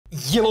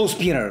Yellow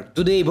spinner!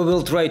 Today we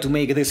will try to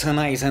make this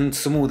nice and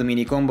smooth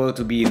mini combo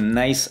to be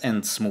nice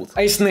and smooth.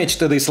 I snatched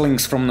these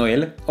links from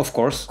Noel, of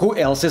course. Who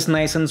else is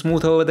nice and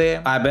smooth over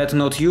there? I bet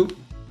not you.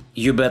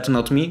 You bet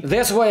not me.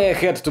 That's why I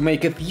had to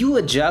make a few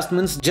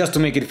adjustments just to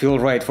make it feel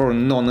right for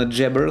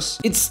non-jabbers.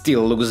 It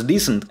still looks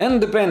decent,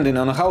 and depending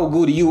on how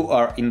good you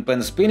are in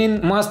pen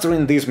spinning,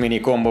 mastering this mini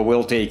combo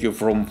will take you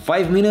from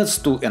 5 minutes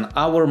to an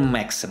hour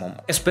maximum.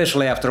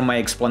 Especially after my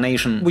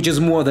explanation, which is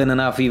more than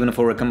enough even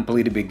for a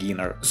complete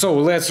beginner. So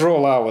let's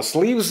roll our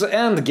sleeves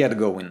and get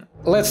going.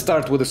 Let's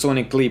start with the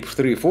Sonic Clip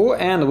 3-4,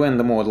 and when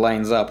the mod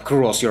lines up,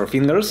 cross your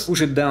fingers,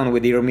 push it down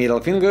with your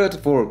middle finger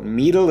for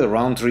middle,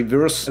 round,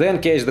 reverse,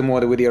 then catch the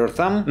mod with your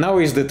thumb. Now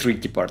is the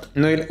tricky part.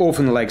 Noel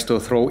often likes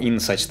to throw in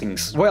such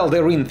things. While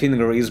the ring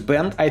finger is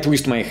bent, I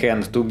twist my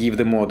hand to give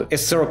the mod a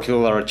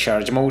circular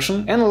charge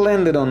motion and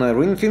landed on a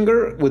ring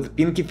finger with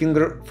pinky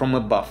finger from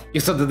above.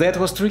 You thought that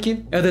was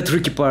tricky? The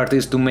tricky part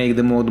is to make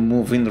the mod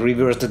move in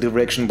reverse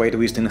direction by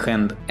twisting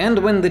hand. And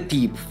when the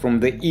tip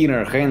from the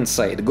inner hand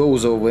side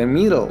goes over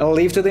middle,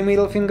 lift the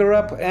middle finger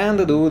up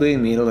and do the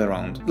middle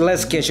around.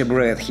 Let's catch a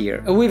breath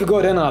here. We've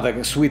got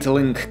another sweet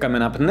link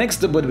coming up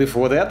next, but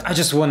before that, I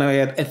just wanna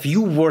add a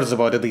few words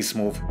about this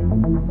move.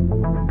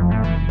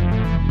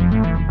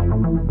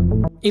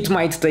 It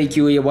might take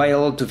you a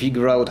while to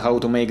figure out how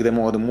to make the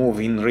mod move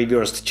in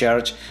reversed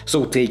charge,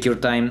 so take your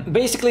time.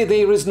 Basically,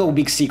 there is no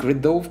big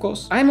secret though, of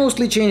course. I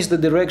mostly change the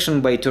direction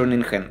by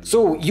turning hand.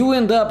 So you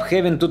end up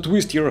having to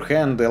twist your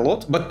hand a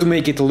lot, but to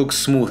make it look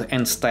smooth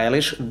and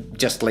stylish,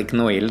 just like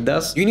Noel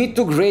does, you need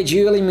to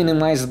gradually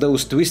minimize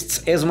those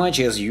twists as much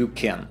as you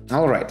can.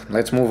 Alright,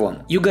 let's move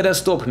on. You gotta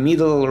stop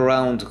middle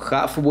around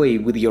halfway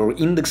with your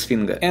index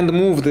finger and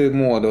move the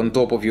mod on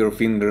top of your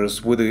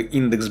fingers with the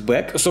index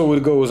back, so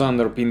it goes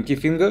under pinky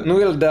finger.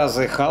 Noel does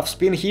a half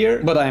spin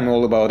here, but I'm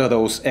all about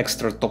those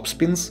extra top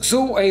spins.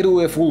 So I do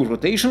a full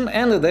rotation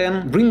and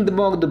then bring the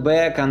mod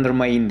back under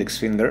my index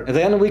finger.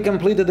 Then we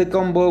completed the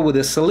combo with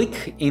a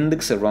slick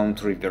index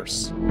around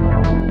reverse.